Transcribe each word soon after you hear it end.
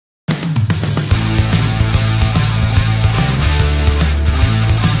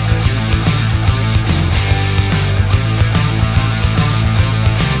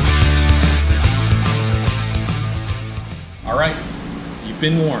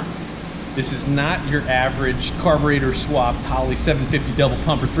been warned. This is not your average carburetor swap Holley 750 double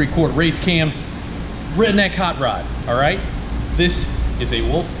pumper 3/4 race cam redneck hot rod, all right? This is a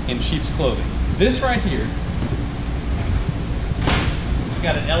wolf in sheep's clothing. This right here, we've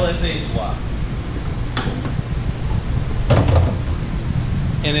got an LSA swap.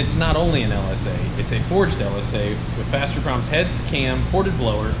 And it's not only an LSA, it's a forged LSA with Fasterproms heads, cam, ported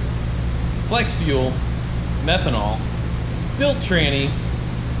blower, flex fuel, methanol, built tranny,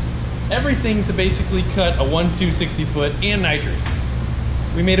 everything to basically cut a 1.2 60 foot and nitrous.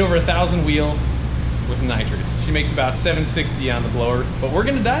 We made over 1,000 wheel with nitrous. She makes about 760 on the blower, but we're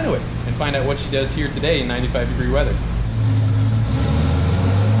gonna dyno it and find out what she does here today in 95-degree weather.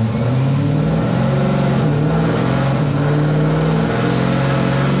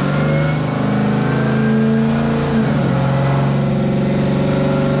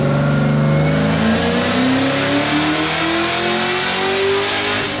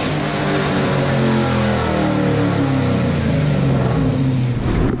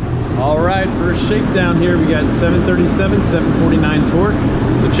 Shakedown here, we got 737, 749 torque.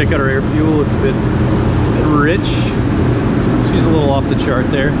 So check out our air fuel, it's a bit rich. She's a little off the chart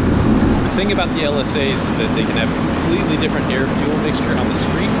there. The thing about the LSAs is that they can have a completely different air fuel mixture on the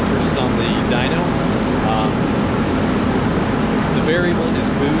street versus on the dyno. The variable is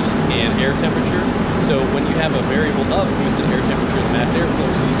boost and air temperature. So when you have a variable of boost and air temperature, the mass airflow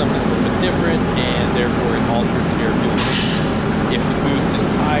sees something a little bit different, and therefore it alters the air fuel mixture. If the boost is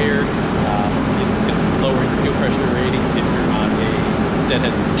higher, it can lower your fuel pressure rating if you're on a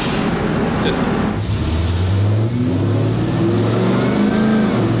deadhead system.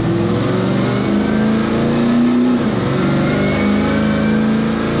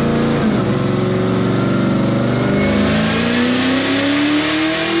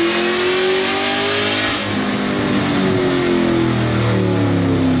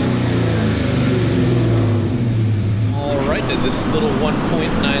 This little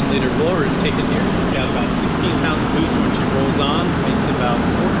 1.9 liter blower is taken here. Got about 16 pounds of boost when she rolls on. Makes about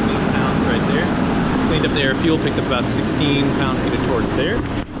 14 pounds right there. Cleaned up the air fuel, picked up about 16 pound-feet of torque there.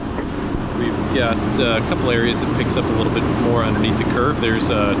 We've got a couple areas that picks up a little bit more underneath the curve. There's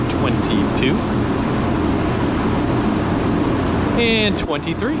 22 and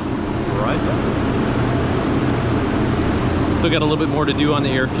 23 right there. Still got a little bit more to do on the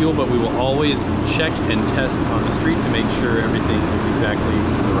air fuel, but we will always check and test on the street to make sure everything is exactly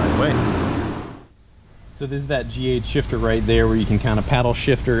the right way. So this is that G8 shifter right there where you can kind of paddle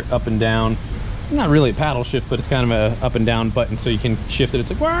shifter up and down. Not really a paddle shift, but it's kind of a up and down button so you can shift it. It's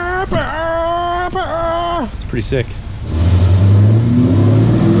like, it's pretty sick.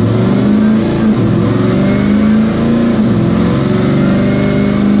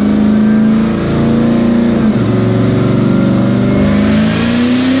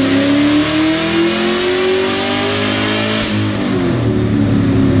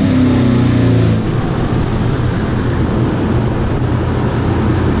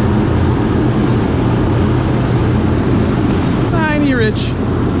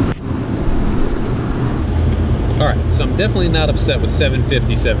 Definitely not upset with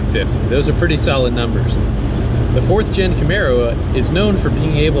 750, 750. Those are pretty solid numbers. The 4th gen Camaro is known for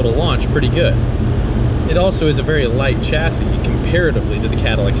being able to launch pretty good. It also is a very light chassis comparatively to the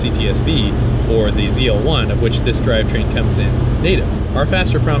Cadillac CTS-V or the ZL1, of which this drivetrain comes in native. Our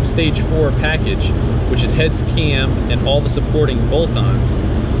Fasterproms Stage 4 package, which is heads, cam, and all the supporting bolt-ons,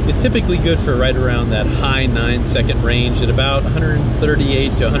 is typically good for right around that high 9-second range at about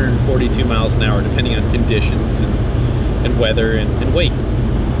 138 to 142 miles an hour, depending on conditions and weather and weight.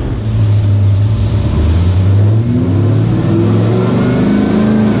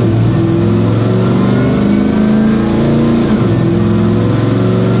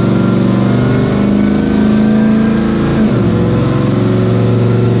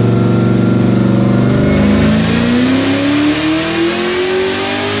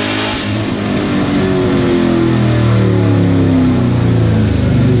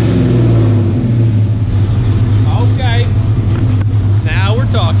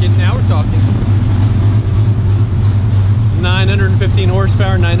 Now we're talking. 915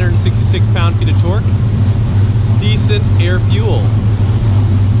 horsepower, 966 pound-feet of torque. Decent air fuel.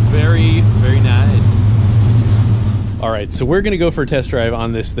 Very, very nice. All right, so we're gonna go for a test drive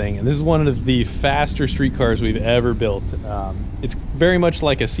on this thing, and this is one of the faster street cars we've ever built. It's very much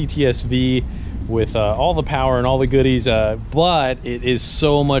like a CTS-V with all the power and all the goodies, but it is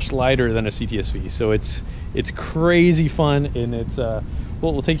so much lighter than a CTS-V. So it's crazy fun, and it's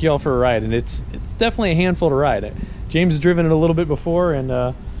we'll take you all for a ride, and it's definitely a handful to ride. James has driven it a little bit before,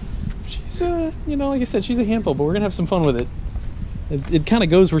 and she's you know, like I said, she's a handful, but we're gonna have some fun with it. it kind of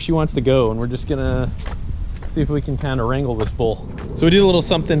goes where she wants to go, and we're just gonna see if we can kind of wrangle this bull. So we did a little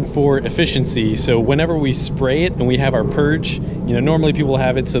something for efficiency. So whenever we spray it and we have our purge, you know, normally people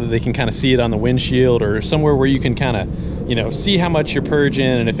have it so that they can kind of see it on the windshield or somewhere where you can kind of, you know, see how much you're purging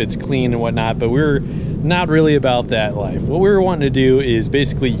and if it's clean and whatnot, but we're not really about that life. What we were wanting to do is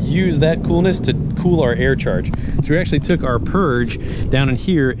basically use that coolness to cool our air charge. So we actually took our purge down in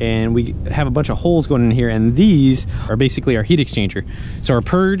here, and we have a bunch of holes going in here, and these are basically our heat exchanger. So our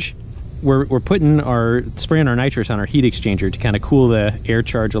purge, we're spraying our nitrous on our heat exchanger to kind of cool the air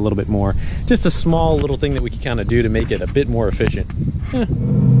charge a little bit more. Just a small little thing that we can kind of do to make it a bit more efficient.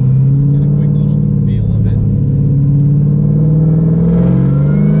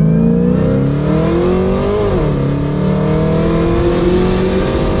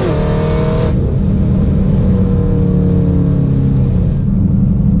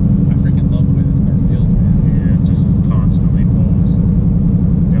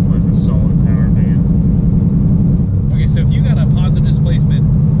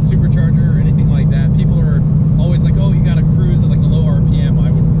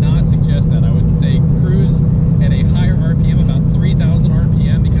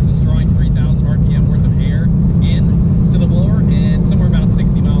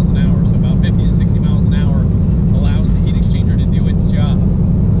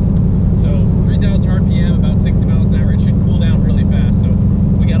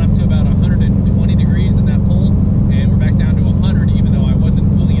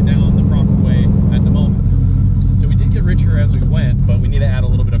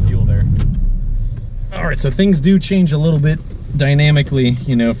 So things do change a little bit dynamically,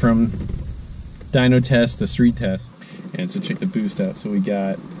 you know, from dyno test to street test. And so check the boost out. So we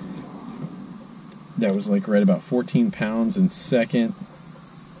got, that was like right about 14 pounds in second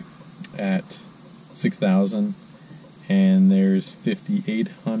at 6,000. And there's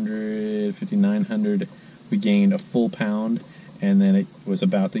 5,800, 5,900. We gained a full pound, and then it was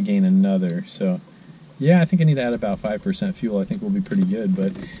about to gain another. So yeah, I think I need to add about 5% fuel. I think we'll be pretty good,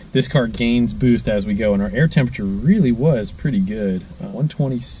 but this car gains boost as we go, and our air temperature really was pretty good.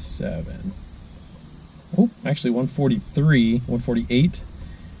 127. Oh, actually 143, 148,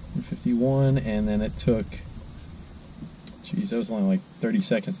 151, and then it took, geez, that was only like 30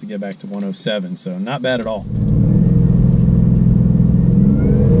 seconds to get back to 107, so not bad at all.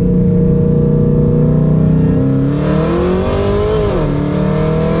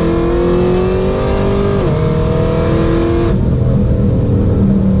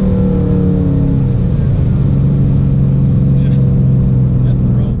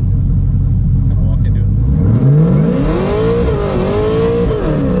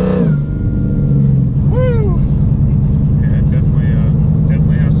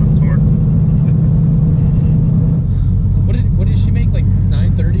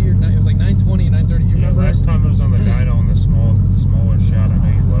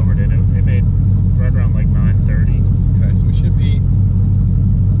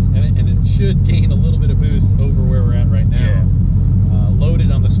 Gain a little bit of boost over where we're at right now. Yeah.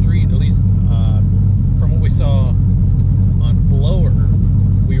 Loaded on the street, at least from what we saw on blower,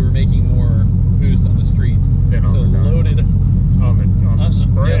 we were making more boost on the street. Then so loaded on the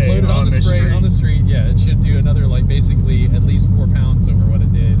spray. Yeah, loaded on the spray on the street. Yeah, it should do another, like, basically at least 4 pounds over what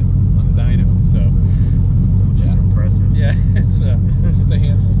it did on the dyno. So, which is impressive. Yeah, it's a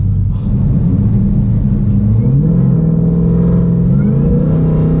handful.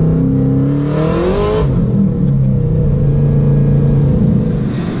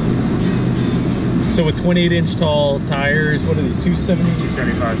 So with 28-inch tall tires, what are these,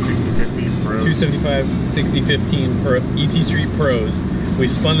 275, 60-15 Pro. 275, 60-15 Pro, ET Street Pros. We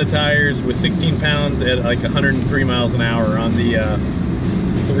spun the tires with 16 pounds at like 103 miles an hour on the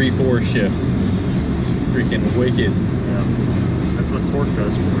 3/4 shift. It's freaking wicked. Yeah, that's what torque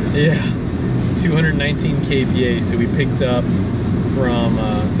does for you. Yeah, 219 kPa. So we picked up from,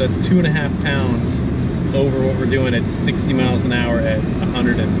 so that's 2.5 pounds over what we're doing at 60 miles an hour at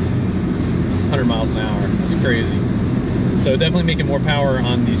 100 miles an hour. That's crazy. So definitely making more power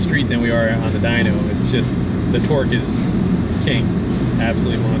on the street than we are on the dyno. It's just the torque is king.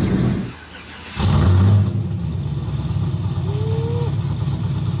 Absolutely monstrous.